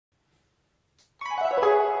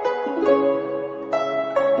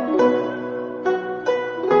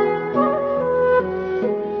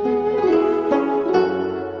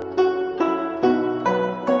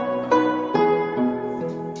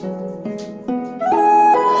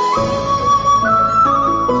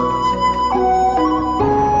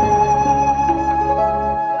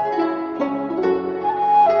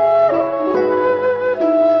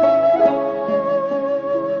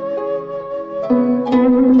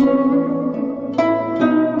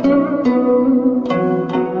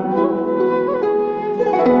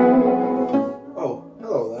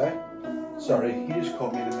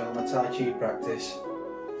Chi practice.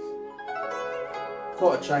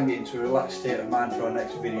 Thought I'd try and get into a relaxed state of mind for our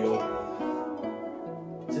next video.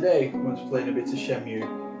 Today I'm going to be playing a bit of Shemnue.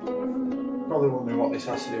 Probably wondering what this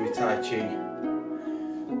has to do with Tai Chi.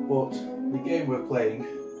 But the game we're playing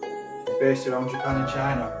is based around Japan and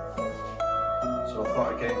China. So I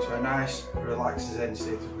thought I'd get into a nice, relaxed zen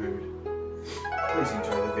state of mood. Please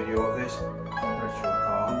enjoy the video of this retro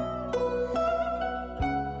car.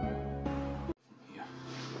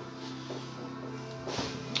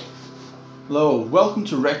 Hello, welcome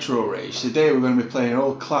to Retro Rage. Today we're going to be playing an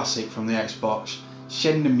old classic from the Xbox,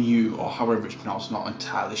 Shenmue, or however it's pronounced, not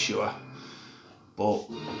entirely sure. But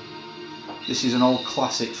this is an old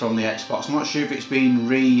classic from the Xbox. I'm not sure if it's been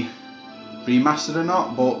remastered or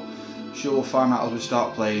not, but I'm sure we'll find out as we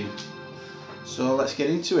start playing. So let's get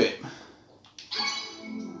into it.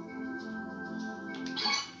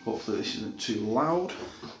 Hopefully this isn't too loud.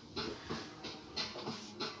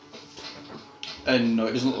 And no,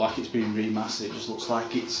 it doesn't look like it's been remastered, it just looks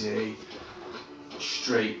like it's a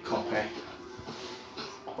straight copy.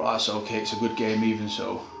 But that's okay, it's a good game even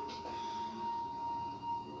so.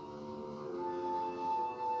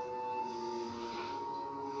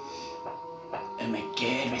 Oh my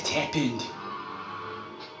god, what happened?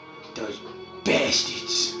 Those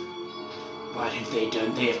bastards! What have they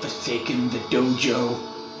done? They have forsaken the dojo.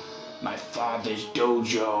 My father's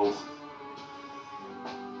dojo.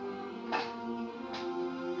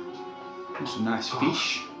 Some nice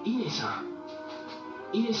fish. Ine-san.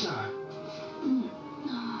 Ine-san.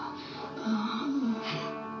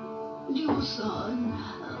 Ryo-san.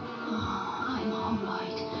 I'm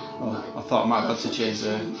alright. Oh, I thought I might have had to change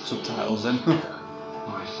the subtitles then.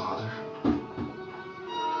 My father.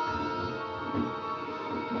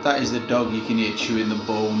 That is the dog you can hear chewing the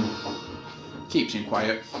bone. Keeps him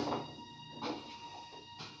quiet.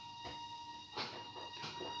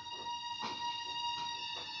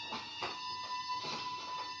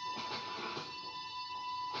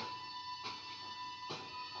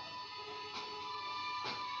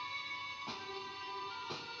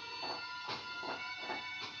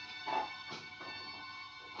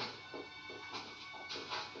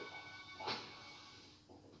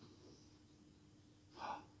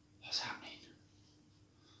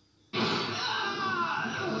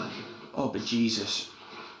 Oh, but Jesus.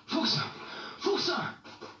 Fuku-san! Fuku-san!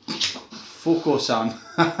 Fuku-san.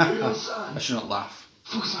 I shouldn't laugh.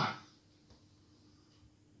 Fuku-san!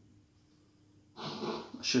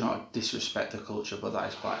 I should not disrespect the culture, but that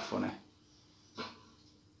is quite funny.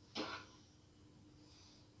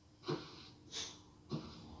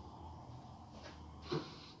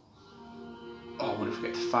 Oh, I wonder if we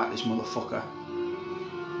get to fight this motherfucker.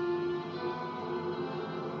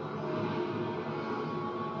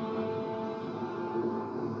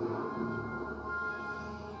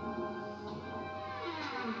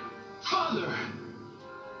 Father!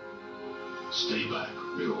 Stay back,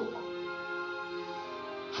 Ryo.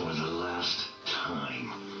 For the last time,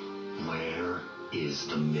 where is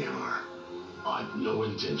the mirror? I've no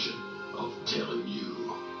intention of telling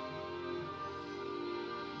you.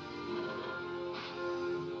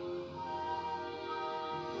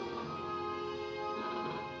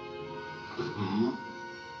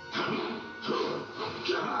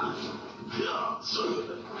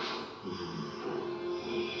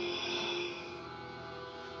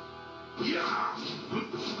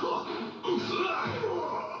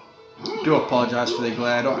 I do apologise for the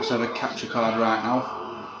glare, I don't actually have a capture card right now.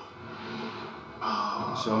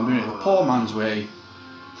 So I'm doing it the poor man's way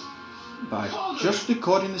by just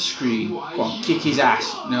recording the screen. Go on, kick his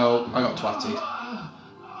ass. No, I got twatted.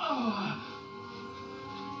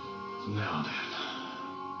 Now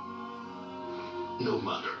then, no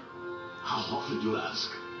matter how often you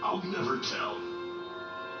ask, I'll never tell.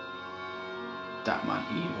 That man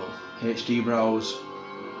evil. HD brows.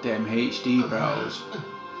 Them HD brows.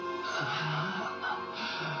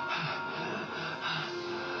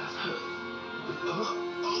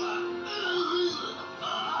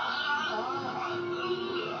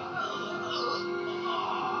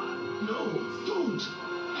 No, don't.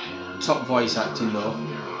 Top voice acting though.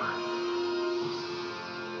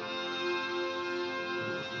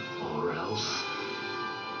 Or else,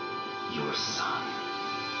 your son.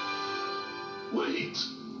 Wait.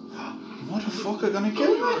 Motherfucker gonna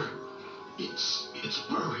kill me? It's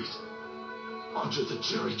buried under the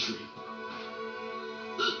cherry tree.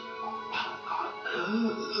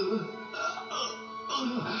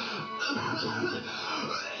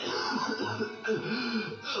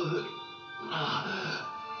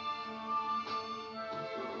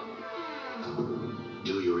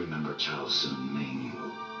 Do you remember Chao Sun Ming?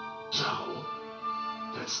 Chao?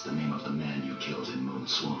 That's the name of the man you killed in Moon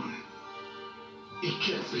Swoon. It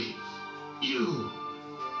can't be you.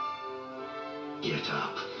 Get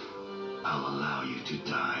up. I'll allow you to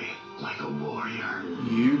die like a warrior.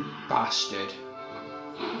 You bastard.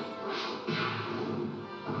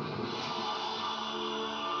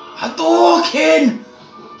 Hadouken!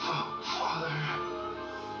 Father.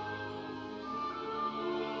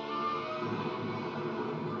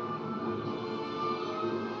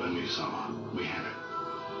 Anu-sama, we have it.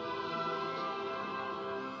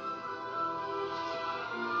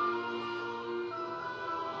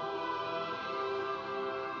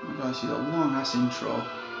 Oh my gosh, he's got a long ass intro.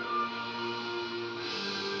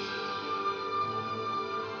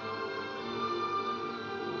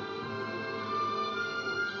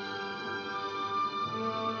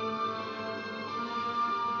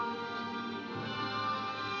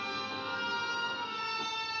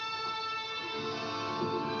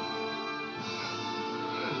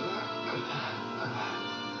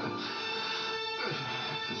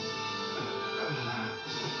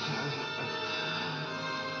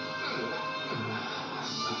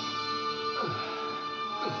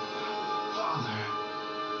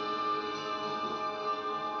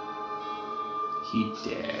 He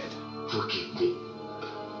dead. Forgive me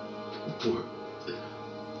for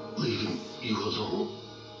leaving you alone.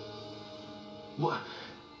 What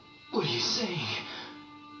are you saying?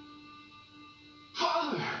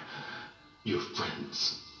 Father! Your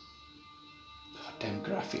friends. God damn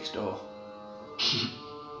graphics though. Keep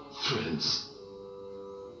friends.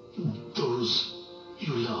 Those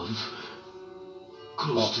you love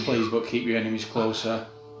close Oh, to please, you. but keep your enemies closer.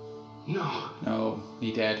 No. No,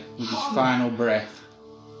 he dead. With his final breath.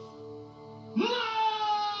 No!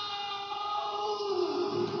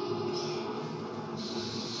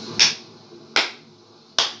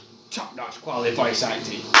 Top notch quality voice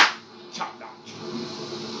acting. Top notch.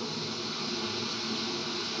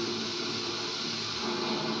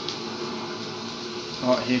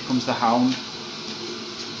 Oh, here comes the hound.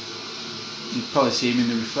 You can probably see him in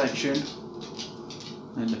the reflection.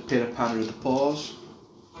 And the pitter patter of the paws.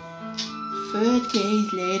 4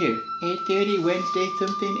 days later, 8:30 Wednesday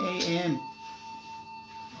something AM.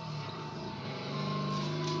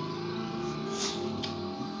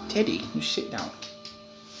 Teddy, you sit down.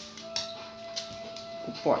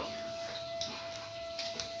 Good boy.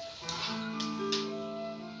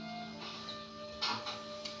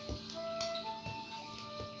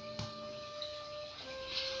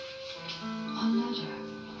 A letter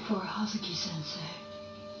for Hazuki-sensei.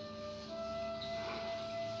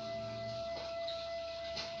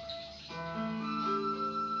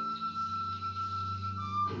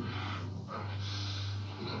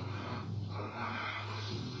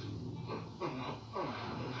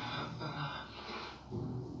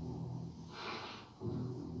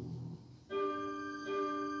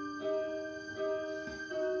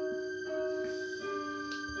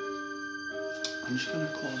 I'm just going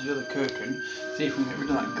to close the other curtain, see if we can get rid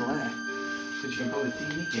of that glare, because you can probably see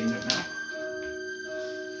me in it now.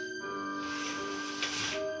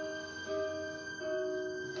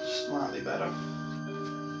 Slightly better.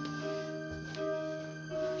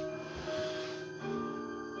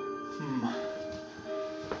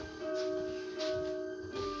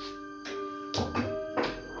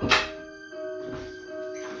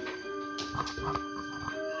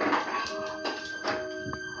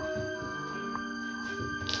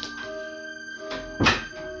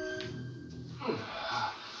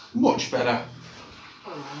 Much better.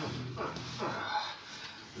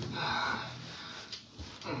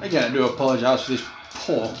 Again, I do apologise for this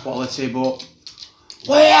poor quality, but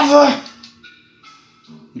whatever!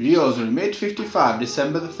 Videos were made 55,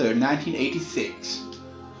 December the 3rd, 1986.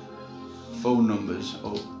 Phone numbers,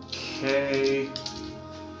 okay.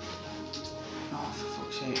 Oh, for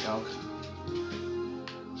fuck's sake, dog.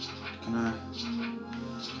 Can I?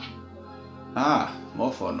 Ah,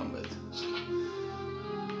 more phone numbers.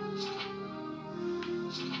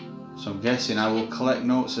 So I'm guessing I will collect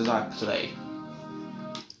notes as I play.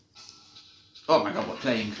 Oh my god, we're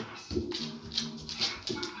playing.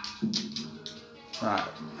 Right,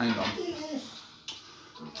 hang on.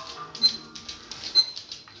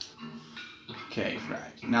 Okay,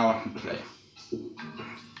 right, now I can play.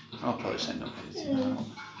 I'll probably send up editing now.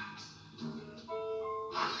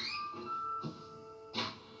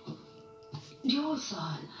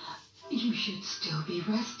 Joe-san, you should still be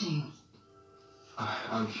resting.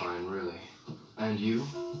 I'm fine, really. And you?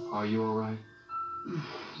 Are you alright?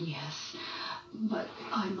 Yes, but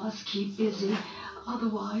I must keep busy,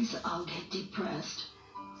 otherwise I'll get depressed.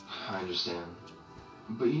 I understand.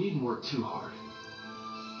 But you needn't work too hard.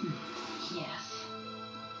 Yes.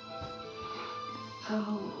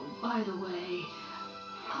 Oh, by the way,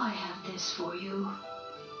 I have this for you.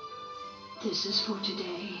 This is for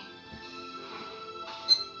today.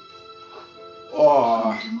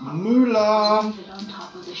 Oh, moolah! Leave it on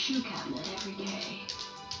top of the shoe cabinet every day.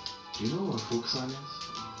 Do you know where Fukusan is?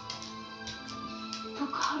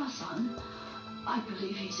 Fukara-san, I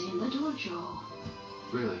believe he's in the dojo.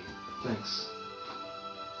 Really? Thanks.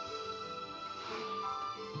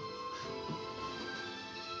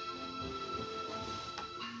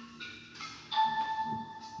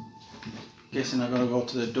 Guessing I gotta go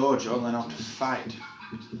to the dojo and then have to fight.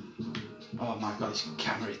 Oh my god, this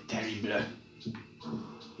camera is terrible.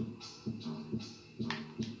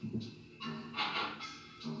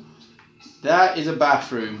 That is a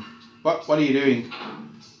bathroom. What are you doing?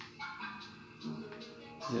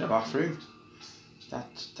 Is it a bathroom?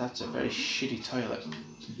 That's a very shitty toilet.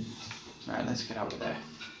 Right, let's get out of there.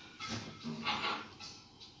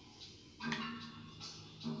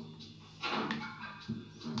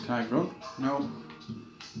 Can I run? No.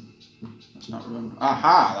 That's not run.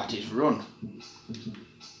 Aha, that is run.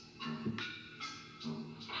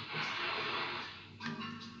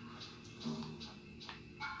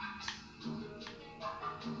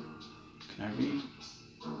 Can I read?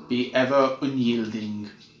 Be ever unyielding.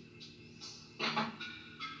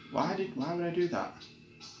 Why would I do that?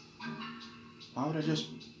 Why would I just...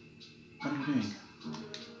 What am I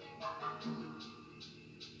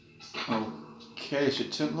doing? Okay,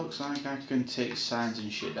 so it looks like I can take signs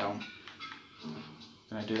and shit down.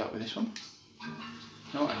 Can I do that with this one?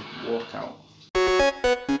 No, I just walk out.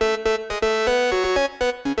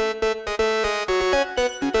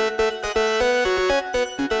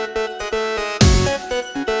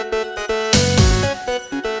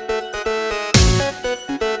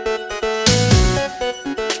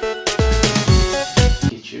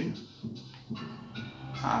 Kitchen.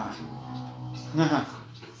 Ah.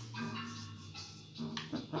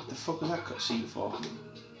 What the fuck was that cutscene for?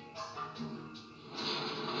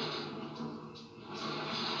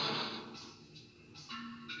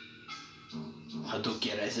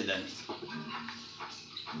 Hadoke residence.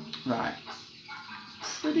 Right.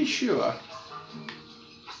 Pretty sure.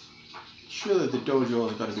 Surely the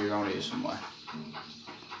dojo's got to be around here somewhere.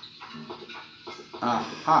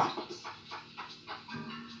 Aha.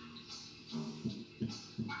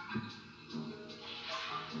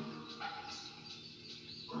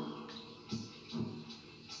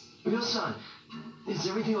 Ryo-san, is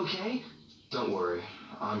everything okay? Don't worry,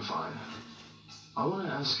 I'm fine. I want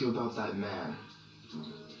to ask you about that man.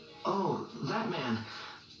 Oh, that man.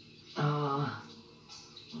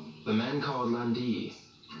 The man called Landi.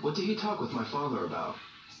 What did he talk with my father about?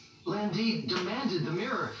 Landi demanded the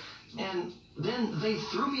mirror, and then they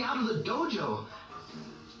threw me out of the dojo.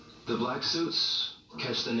 The black suits?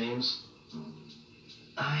 Catch the names?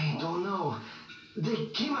 I don't know. They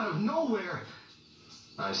came out of nowhere.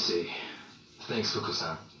 I see. Thanks,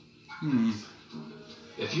 Fuku-san.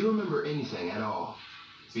 If you remember anything at all,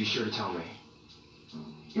 be sure to tell me.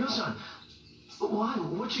 Yo-san, why?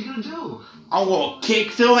 What you gonna do? I want to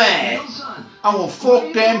kick their ass. Yo-san, I want to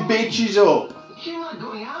fuck them bitches up. you're not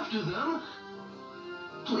going after them.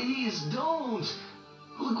 Please don't.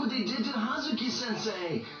 Look what they did to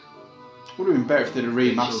Hazuki-sensei. Would have been better if they'd have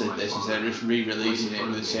remastered this instead of just re-releasing it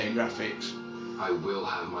with the same graphics. I will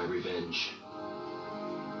have my revenge.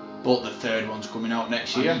 But the third one's coming out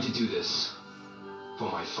next year. I need to do this for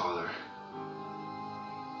my father.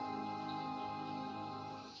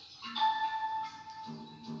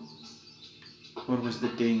 What was the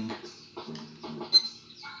ding?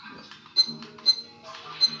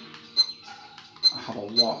 I have a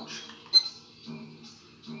watch.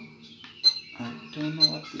 I don't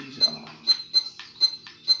know what these are.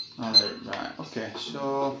 Oh, they're right. Okay,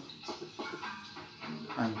 so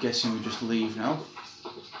I'm guessing we just leave now.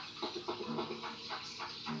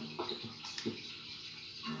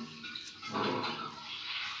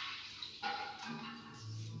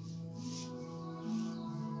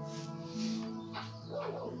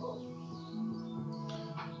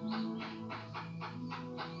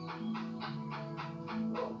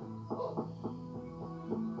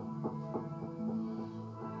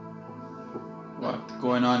 What's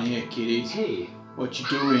going on here, kiddies? Hey, What you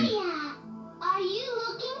doing? Hiya. Are you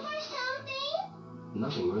looking for something?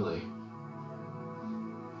 nothing really.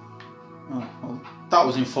 Oh, well, that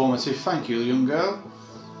was informative. Thank you, young girl.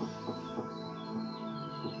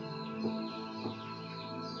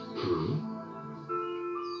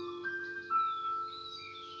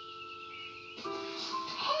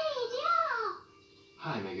 Hey, Joe.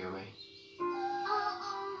 Hi, Megumi.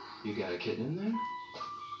 You got a kitten in there?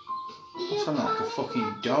 You sounded like a promised fucking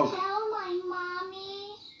not to dog. Tell my mommy.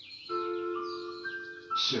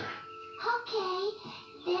 Sure. Okay,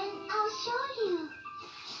 then I'll show you.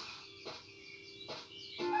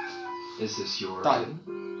 Is this your That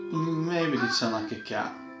kitten? maybe did sound like a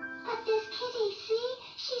cat. But this kitty, see?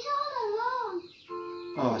 She's all alone.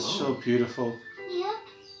 Oh, it's so beautiful. Yep.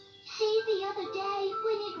 See, the other day,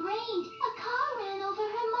 when it rained, a car ran over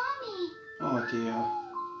her mommy. Oh dear.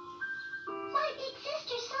 My big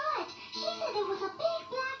sister saw it. She said it was a big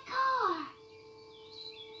black car.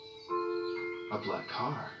 A black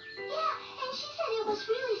car? Yeah, and she said it was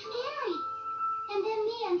really scary. And then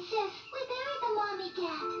me and Sis, we buried the mommy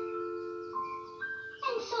cat.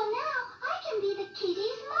 And so now I can be the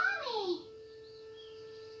kitty's mommy.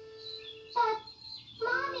 But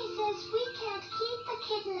Mommy says we can't keep the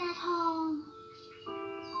kitten at home.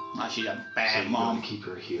 Ah, she's a So bad you mom. want to keep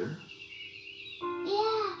her here?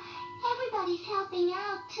 Yeah, everybody's helping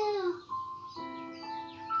out too.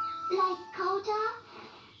 Like Kota,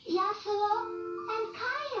 Yasuo, and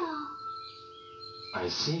Kaio. I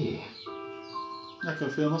see. I can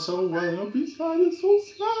feel myself welling up inside. It's so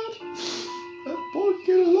sad. That poor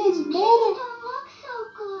kid loves Kids mama. don't look so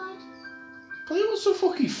good. But he wants some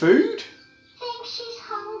fucking food. Think she's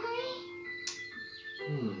hungry?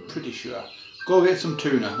 Pretty sure. Go get some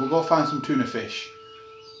tuna. We'll go find some tuna fish.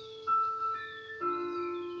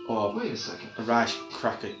 Or Wait a second. a rice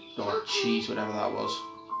cracker or cheese, whatever that was.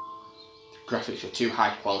 The graphics were too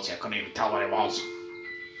high quality, I couldn't even tell what it was.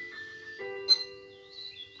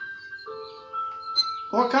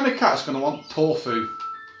 What kind of cat's going to want tofu?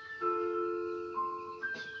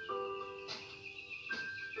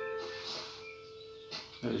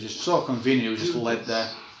 It was just so convenient, it was just led there.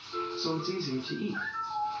 So it's easier to eat.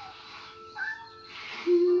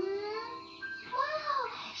 Wow,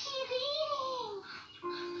 she's eating.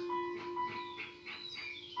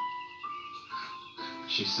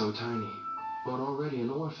 She's so tiny, but already an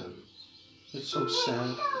orphan. It's so It's sad.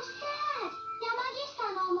 so sad.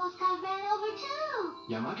 Yamagi-san almost got ran over too.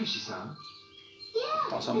 Yamagishi-san? Yeah,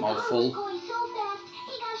 That's a the car mouthful. was going so fast,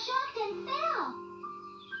 he got shocked and fell.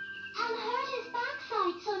 And hurt his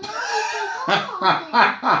backside, so now he stays home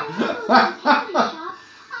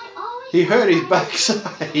all day. He hurt his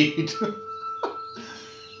backside.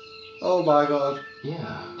 Oh my god.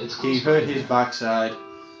 Yeah, it's He close hurt by his there. backside.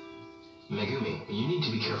 Megumi, you need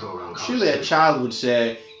to be careful around cars. Surely a child would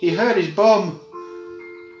say, he hurt his bum.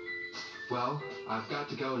 Well, I've got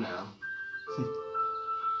to go now.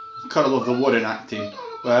 Gotta love the wooden acting.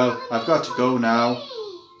 Well, I've got to go now.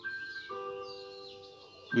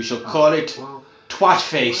 We shall call it Well, twat when I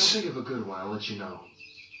face. think of a good one, I'll let you know.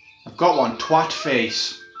 I've got one, twat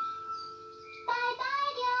face.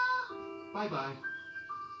 Bye-bye, y'all. Bye-bye.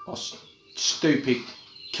 Or stupid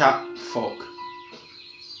cat fuck.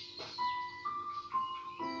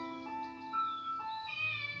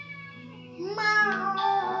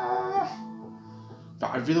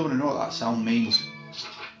 But I really want to know what that sound means.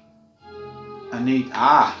 I need...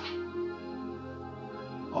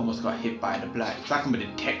 Almost got hit by the black. It's like I'm a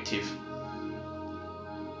detective.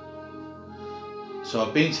 So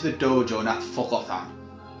I've been to the dojo and that fuck off that.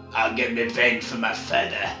 I'll get revenge for my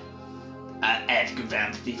father. I'll ask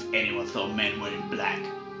around if anyone saw men wearing black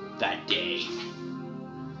that day.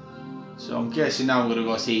 So I'm guessing now we're gonna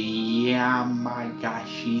go see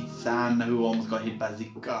Yamagashi-san, who almost got hit by the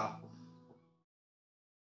car.